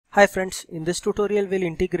Hi friends, in this tutorial we'll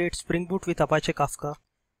integrate Spring Boot with Apache Kafka.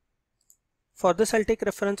 For this I'll take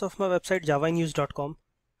reference of my website javanews.com.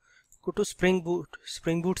 Go to Spring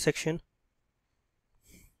Boot section.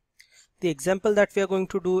 The example that we are going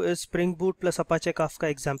to do is Spring Boot plus Apache Kafka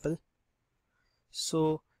example.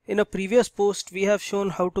 So in a previous post we have shown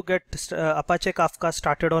how to get Apache Kafka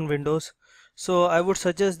started on Windows. So I would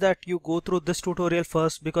suggest that you go through this tutorial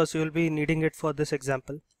first because you will be needing it for this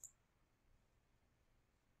example.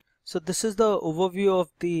 So this is the overview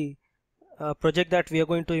of the project that we are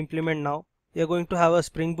going to implement now. We are going to have a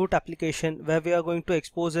Spring Boot application where we are going to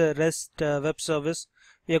expose a REST web service.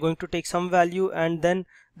 We are going to take some value and then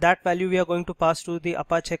that value we are going to pass to the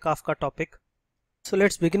Apache Kafka topic. So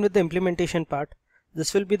let's begin with the implementation part.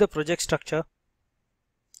 This will be the project structure.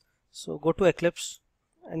 So go to Eclipse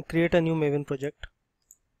and create a new Maven project.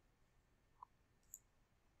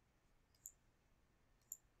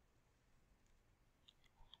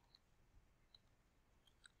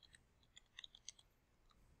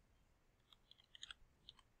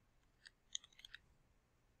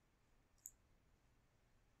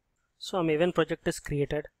 So a Maven project is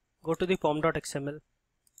created. Go to the pom.xml.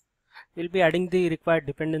 We'll be adding the required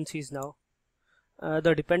dependencies now.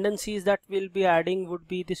 The dependencies that we'll be adding would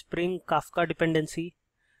be the Spring Kafka dependency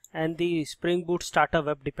and the Spring Boot starter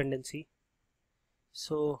web dependency.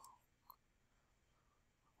 So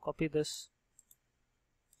copy this.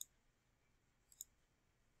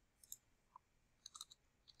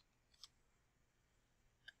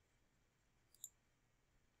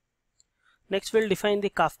 Next we'll define the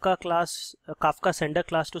Kafka class, Kafka sender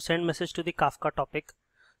class to send message to the Kafka topic.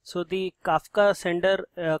 So the Kafka sender,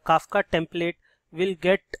 Kafka template will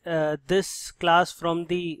get this class from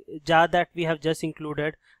the jar that we have just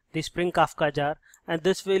included, the Spring Kafka jar, and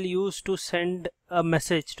this will use to send a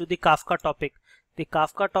message to the Kafka topic. The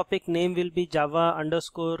Kafka topic name will be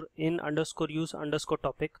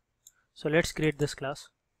java_in_use_topic. So let's create this class.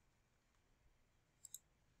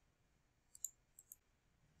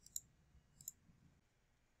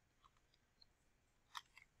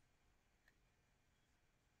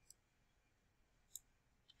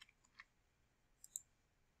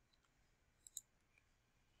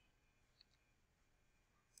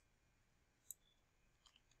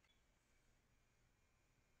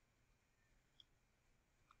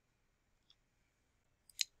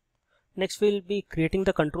 Next we'll be creating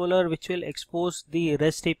the controller which will expose the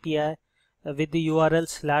REST API with the URL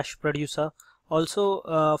 /producer.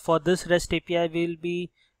 Also for this REST API we'll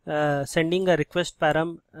be sending a request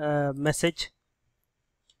param message.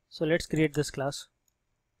 So let's create this class.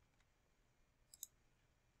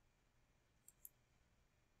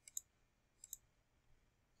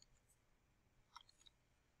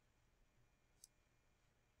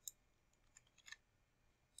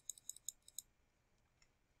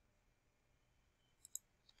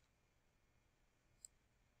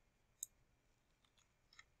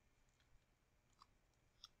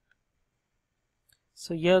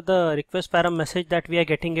 So here the request param message that we are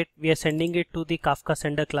getting it, we are sending it to the Kafka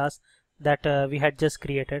sender class that we had just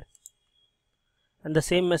created, and the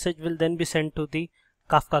same message will then be sent to the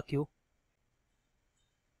Kafka queue.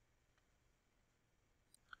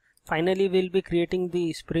 Finally we'll be creating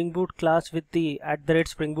the Spring Boot class with the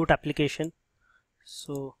 @Spring Boot application.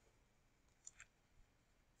 So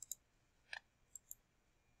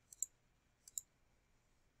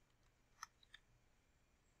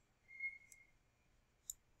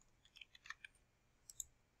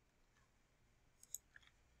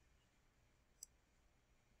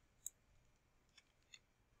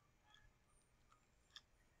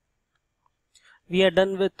we are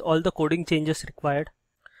done with all the coding changes required.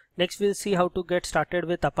 Next we'll see how to get started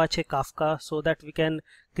with Apache Kafka so that we can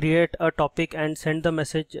create a topic and send the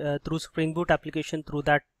message through Spring Boot application through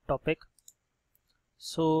that topic.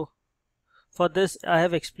 So for this I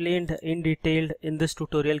have explained in detail in this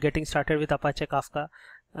tutorial getting started with Apache Kafka,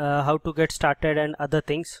 how to get started and other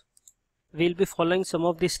things. We'll be following some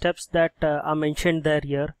of the steps that are mentioned there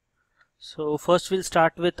here. So first we'll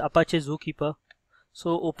start with Apache Zookeeper.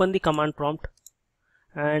 So open the command prompt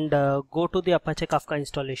and go to the Apache Kafka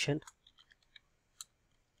installation.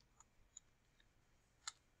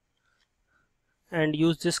 And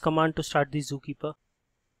use this command to start the Zookeeper.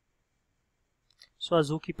 So a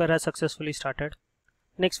Zookeeper has successfully started.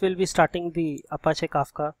 Next we'll be starting the Apache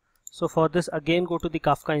Kafka. So for this again go to the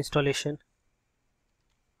Kafka installation.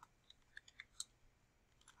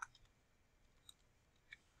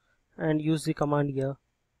 And use the command here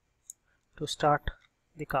to start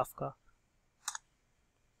the Kafka.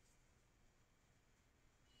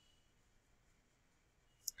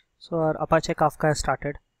 So our Apache Kafka has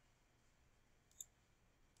started.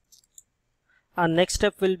 Our next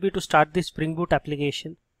step will be to start the Spring Boot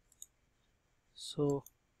application. So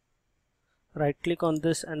right click on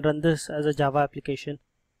this and run this as a Java application.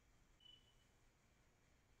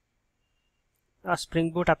 Our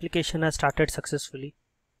Spring Boot application has started successfully.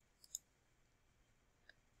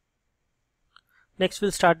 Next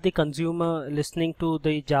we'll start the consumer listening to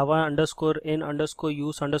the Java underscore in underscore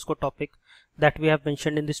use underscore topic that we have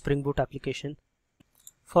mentioned in the Spring Boot application.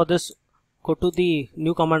 For this, go to the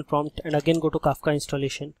new command prompt and again go to Kafka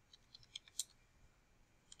installation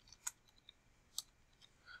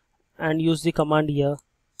and use the command here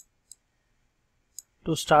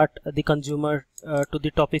to start the consumer to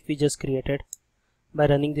the topic we just created by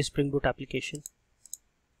running the Spring Boot application.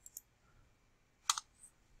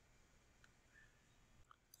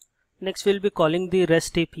 Next we'll be calling the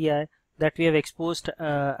REST API that we have exposed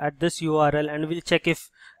at this URL, and we'll check if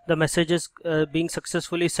the message is being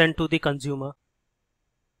successfully sent to the consumer.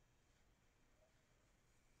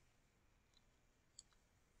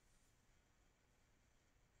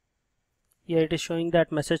 Here it is showing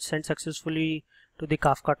that message sent successfully to the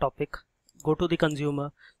Kafka topic. Go to the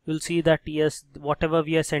consumer, you'll see that yes, whatever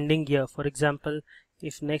we are sending here, for example,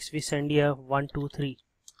 if next we send here 1 2 3,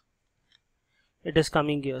 it is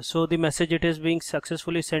coming here. So the message, it is being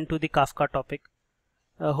successfully sent to the Kafka topic.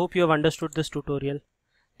 Hope you have understood this tutorial.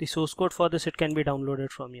 The source code for this, it can be downloaded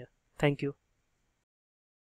from here. Thank you.